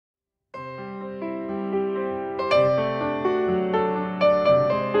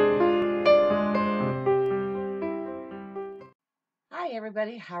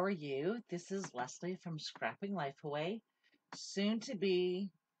everybody, how are you? This is Leslie from Scrapping Life Away, soon to be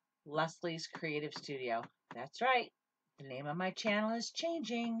Leslie's Creative Studio. That's right, the name of my channel is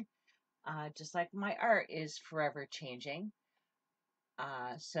changing, just like my art is forever changing.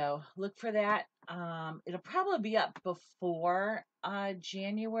 So look for that. It'll probably be up before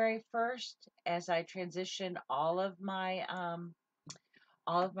January 1st as I transition all of my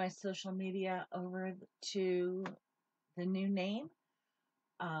social media over to the new name.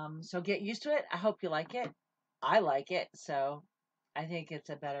 So get used to it. I hope you like it. I like it, so I think it's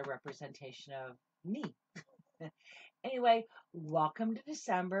a better representation of me. Anyway, welcome to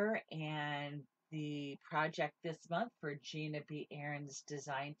December and the project this month for Gina B. Aaron's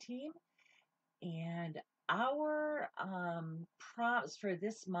design team. And our prompts for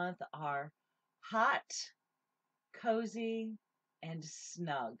this month are hot, cozy, and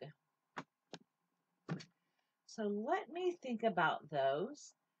snug. So let me think about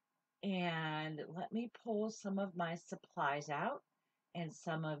those. And let me pull some of my supplies out and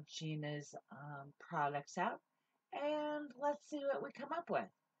some of Gina's products out. And let's see what we come up with.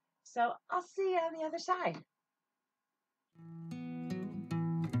 So I'll see you on the other side.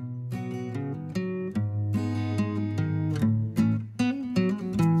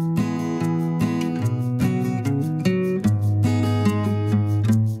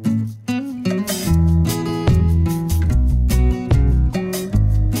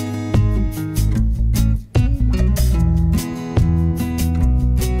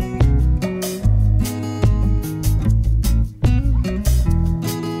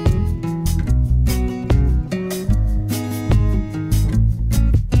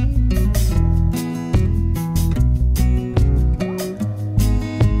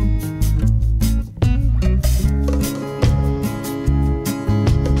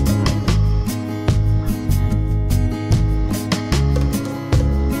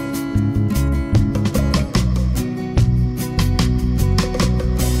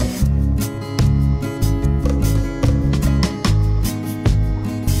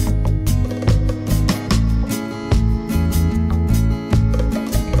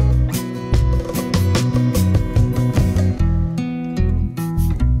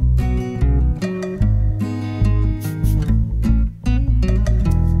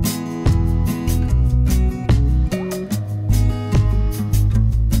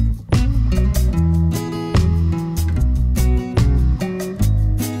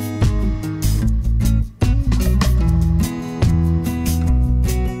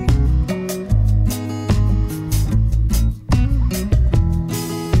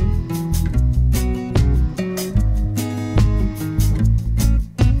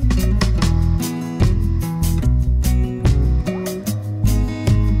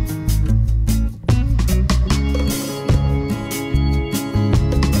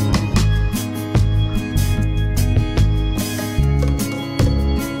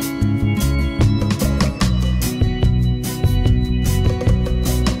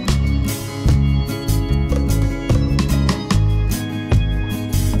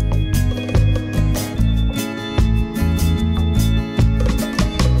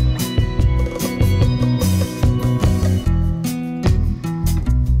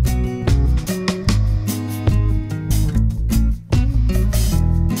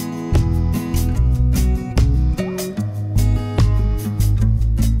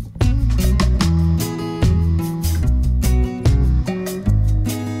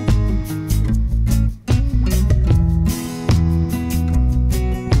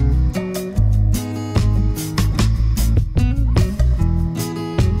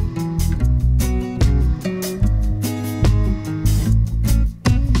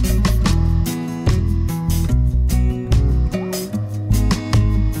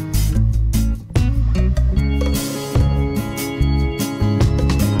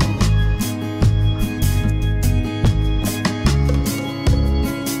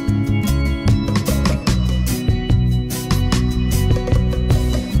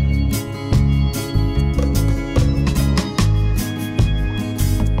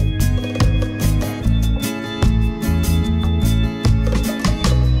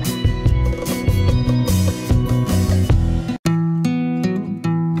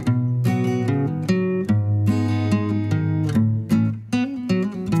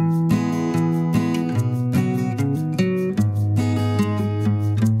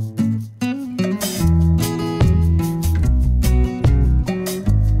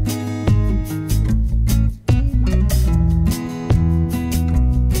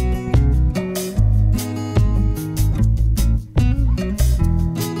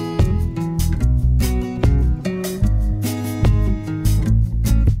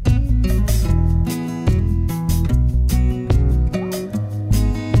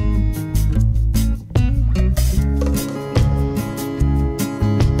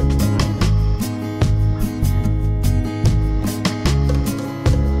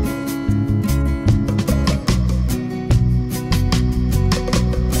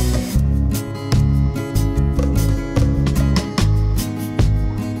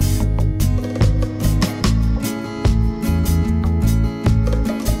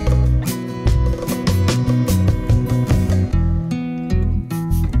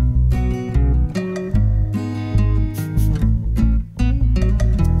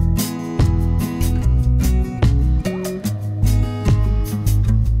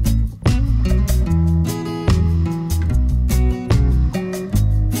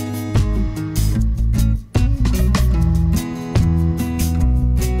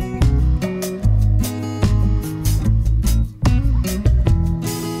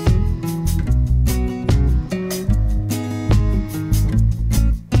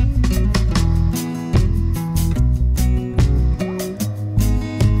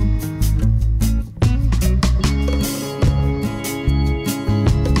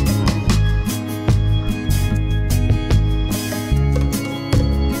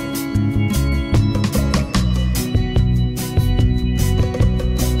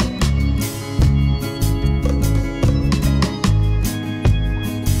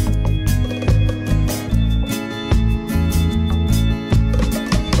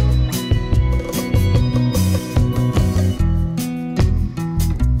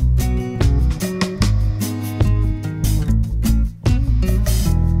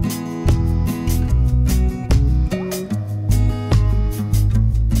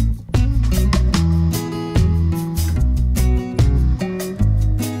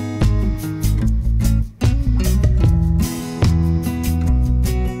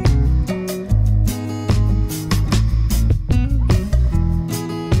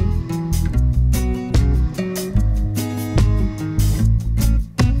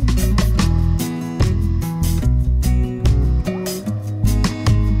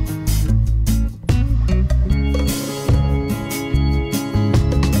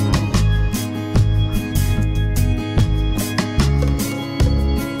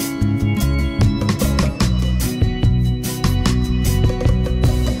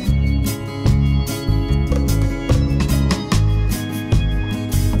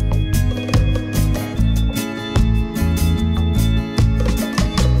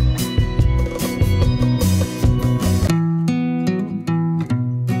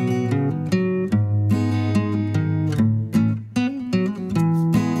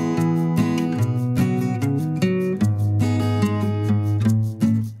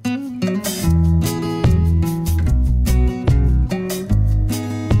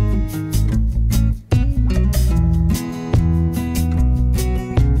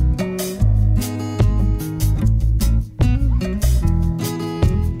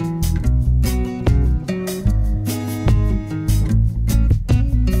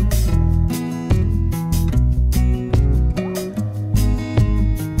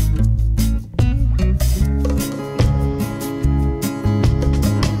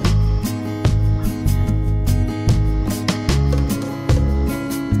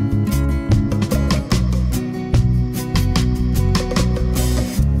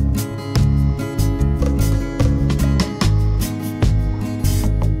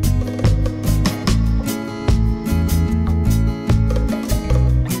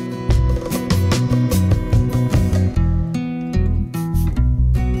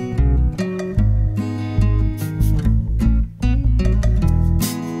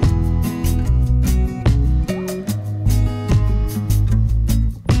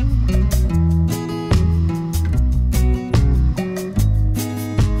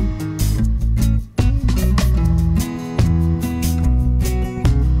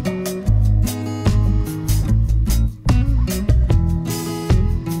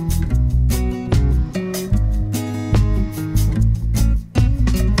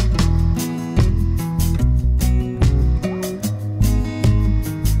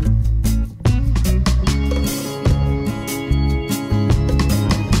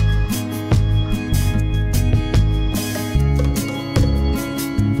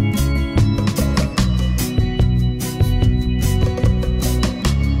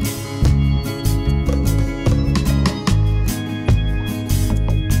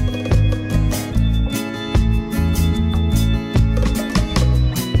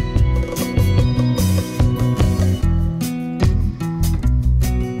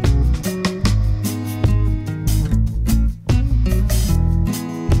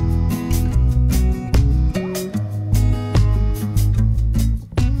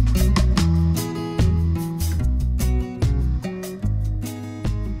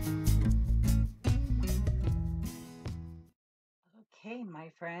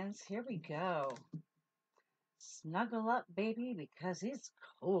 friends, here we go. Snuggle up, baby, because it's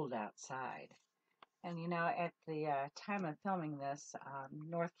cold outside. And you know, at the time of filming this,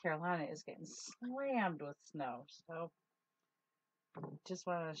 North Carolina is getting slammed with snow. So just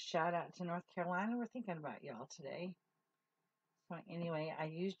want to shout out to North Carolina. We're thinking about y'all today. So anyway, I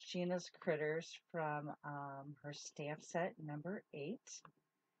used Gina's Critters from her stamp set number 8.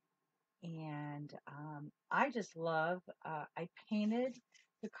 And I just love, I painted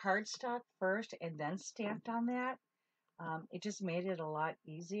the cardstock first and then stamped on that. It just made it a lot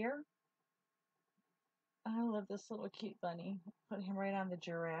easier. I love this little cute bunny. Put him right on the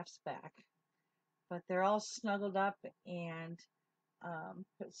giraffe's back. But they're all snuggled up and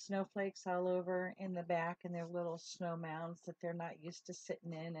put snowflakes all over in the back and their little snow mounds that they're not used to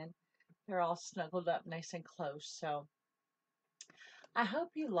sitting in. And they're all snuggled up nice and close. So I hope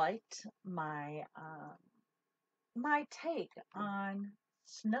you liked my take on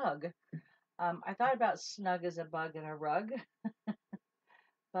Snug. I thought about Snug as a bug in a rug,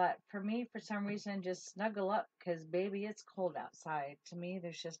 but for me, for some reason, just snuggle up because, baby, it's cold outside. To me,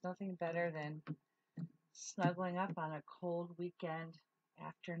 there's just nothing better than snuggling up on a cold weekend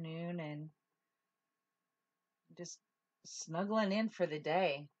afternoon and just snuggling in for the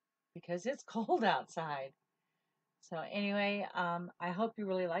day because it's cold outside. So anyway, I hope you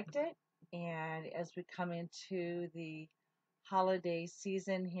really liked it. And as we come into the holiday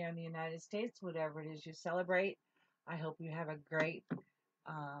season here in the United States, whatever it is you celebrate, I hope you have a great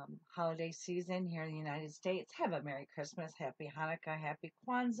holiday season here in the United States. Have a Merry Christmas, Happy Hanukkah, Happy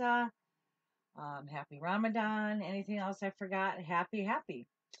Kwanzaa, Happy Ramadan, anything else I forgot, happy.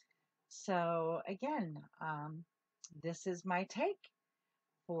 So again, this is my take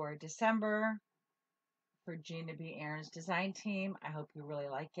for December for Gina B. Aaron's design team. I hope you really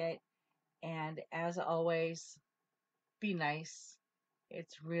like it. And as always, be nice.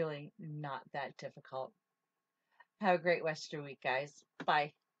 It's really not that difficult. Have a great rest of your week, guys.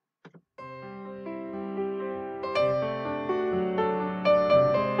 Bye.